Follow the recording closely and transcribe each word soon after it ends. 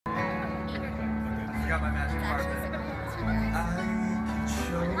got my magic carpet. I can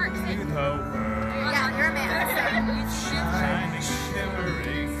show you the world. Yeah, you're a man. Shining,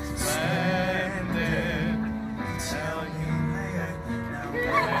 shimmering, splendid. Tell you later. Now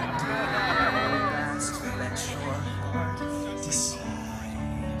let your heart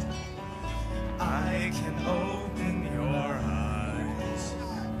decide. I can open your eyes,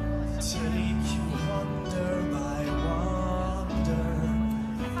 take you wonder by wonder,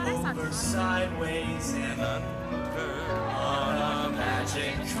 over, sideways, and under, on a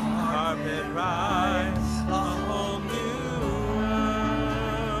magic carpet ride, a whole new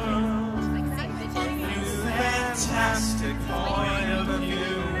world, a new fantastic point of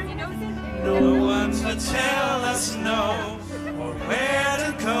view. No one to tell us no, or where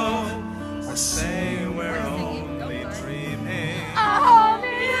to go, or say we're only dreaming. A whole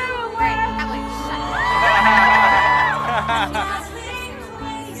new world. Dazzling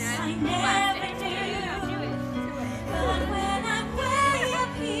place I never knew. But when I'm way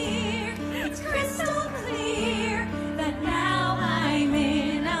up here, it's crystal clear that now I'm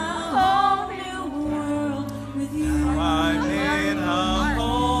in a whole new world with you. I'm in a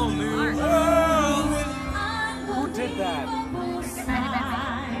whole new world with you. Who did that?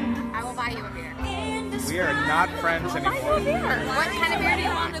 I will buy you a beer. We are not friends anymore. What kind of beer do you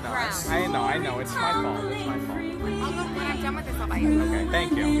want? I know. It's my fault. It's my fault. When I'm done with this, I'll buy you. Okay,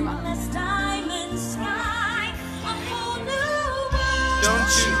 thank you.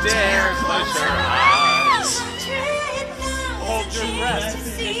 Don't you dare close your eyes. Hold your breath,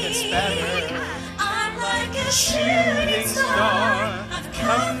 it's better. I'm like a Shooting star, I've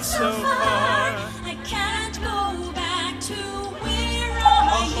come so far. I can't go back to where A I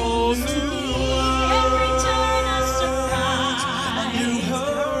whole used to new be. world. Every turn a surprise. A new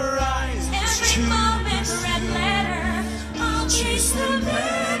horizon. Every moment red letter. I'll chase them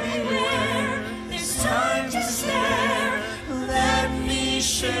anywhere. There's time to spare. Let me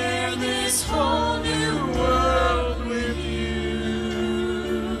share this whole new world with you.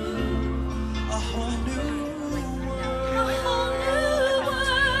 A whole new world. A whole new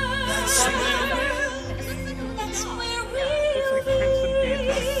world. That's That's where we'll be.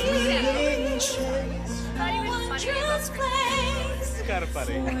 A wondrous place Got it,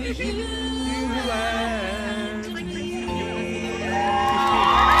 buddy. for you.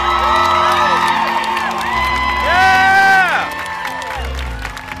 Yeah!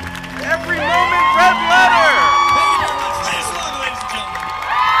 Every moment, red letter.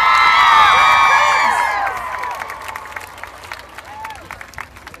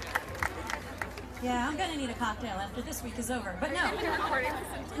 Yeah, I'm gonna need a cocktail after this week is over. But no.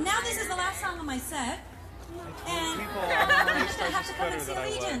 Now this is the last song on my set. And I'm just gonna have to come and see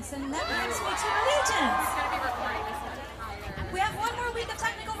Allegiance. And that brings me to Allegiance. We have one more week of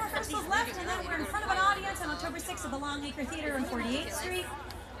technical rehearsals left, and then we're in front of an audience on October 6th at the Longacre Theater on 48th Street.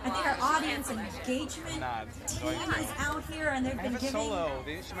 I think our audience engagement team is out here, and they've I been have a giving solo.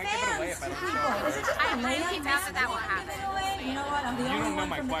 She might give it away fans if I to don't people. show Is it it. just I the wouldn't Lea be mad if that would Salonga giving happen. away? You know what? I'm the You only don't know one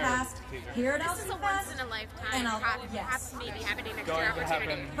my from the choir cast teacher. here at This Elsie is a once Fest. in a lifetime. And I'll- Perhaps yes. maybe have an next Going year to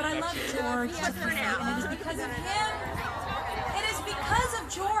opportunity. happen. But I love next year. George Just for deeply, now. and it is because of him. It is because of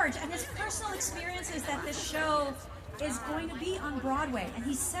George and his personal experiences that this show is going to be on Broadway. And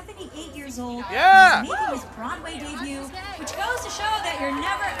he's 78 years old. Yeah! He's making his Broadway debut, which goes to show that you're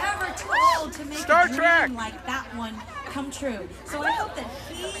never ever too old to make Star a dream Trek. like that one come true. So I hope that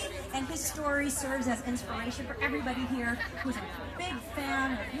he and his story serves as inspiration for everybody here who's a big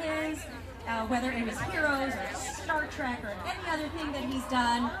fan of his, whether it was Heroes or Star Trek or any other thing that he's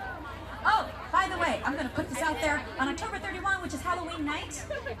done. Oh, by the way, I'm going to put this out there. On October 31, which is Halloween night,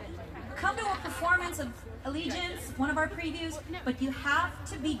 come to a performance of Allegiance, one of our previews, but you have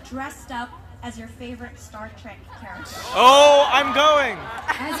to be dressed up as your favorite Star Trek character. Oh, I'm going.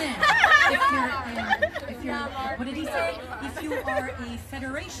 As in, if you're, what did he say? If you are a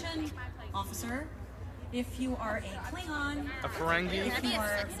Federation officer, if you are a Klingon, A Ferengi. if you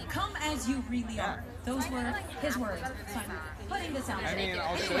are, come as you really are. Those were his words. So I'm putting this out there. I mean,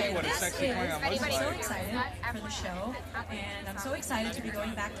 I'll show you what a sexy Klingon looks I'm so like. excited for the show, and I'm so excited to be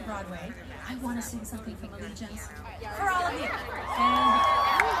going back to Broadway. I want to sing something from Allegiance for all of you.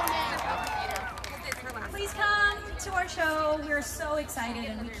 And please come to our show. We're so excited,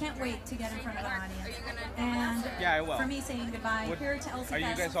 and we can't wait to get in front of an audience. And Yeah, I will. for me saying goodbye What- here to Elsie Are you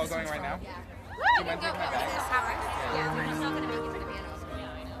Fest, guys all this going was right now? fun. Do you mind taking my bag? Yeah, we're just not going to make it to the piano.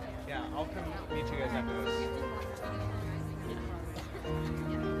 Yeah, I'll come meet you guys after this.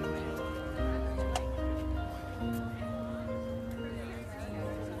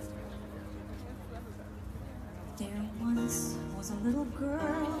 There once was a little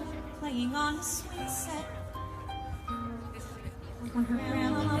girl playing on a swing set. When her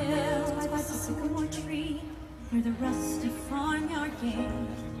grandma built by the sycamore tree near the rusty farmyard gate,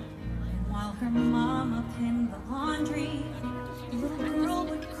 and while her mama pinned the laundry, the little girl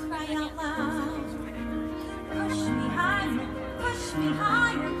would cry out loud, push me higher, push me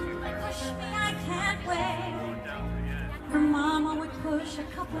higher, push me, I can't wait. Her mama would push a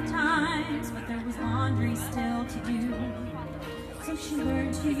couple times, but there was laundry still to do. So she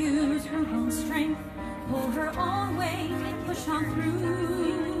learned to use her own strength, pull her own weight, push on through.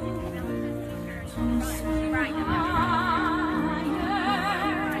 To swing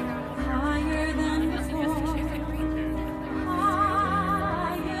higher than before,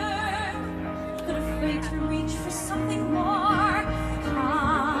 higher, but afraid to reach for something more.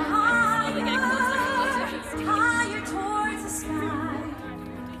 Higher towards the sky,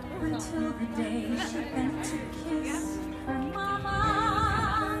 until the day she bent to kiss her mama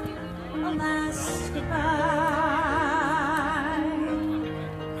a last goodbye.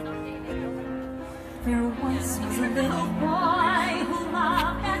 There once was a little boy who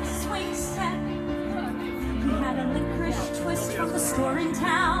loved that swing set. He had a licorice twist from the store in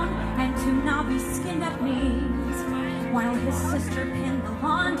town and 2 knobby skinned-up knees. While his sister pinned the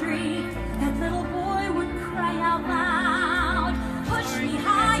laundry, that little boy would cry out loud, push me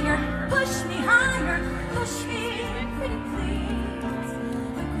higher, push me higher, push me, pretty please.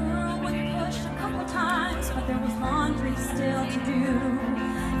 The girl would push a couple times, but there was laundry still to do.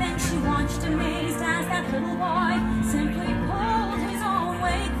 Then she watched amazed as that little boy simply pulled his own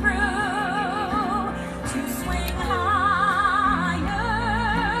way through. To swing higher,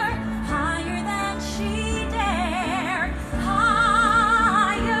 higher than she dared,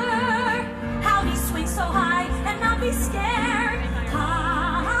 higher. How'd he swing so high and not be scared?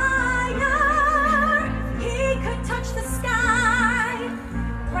 Higher, he could touch the sky.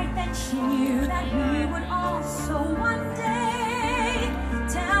 Right then she knew that he would also one day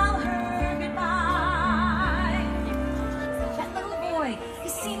tell her goodbye. That little boy, he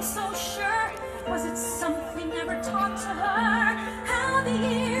seemed so sure. Was it something never taught to her?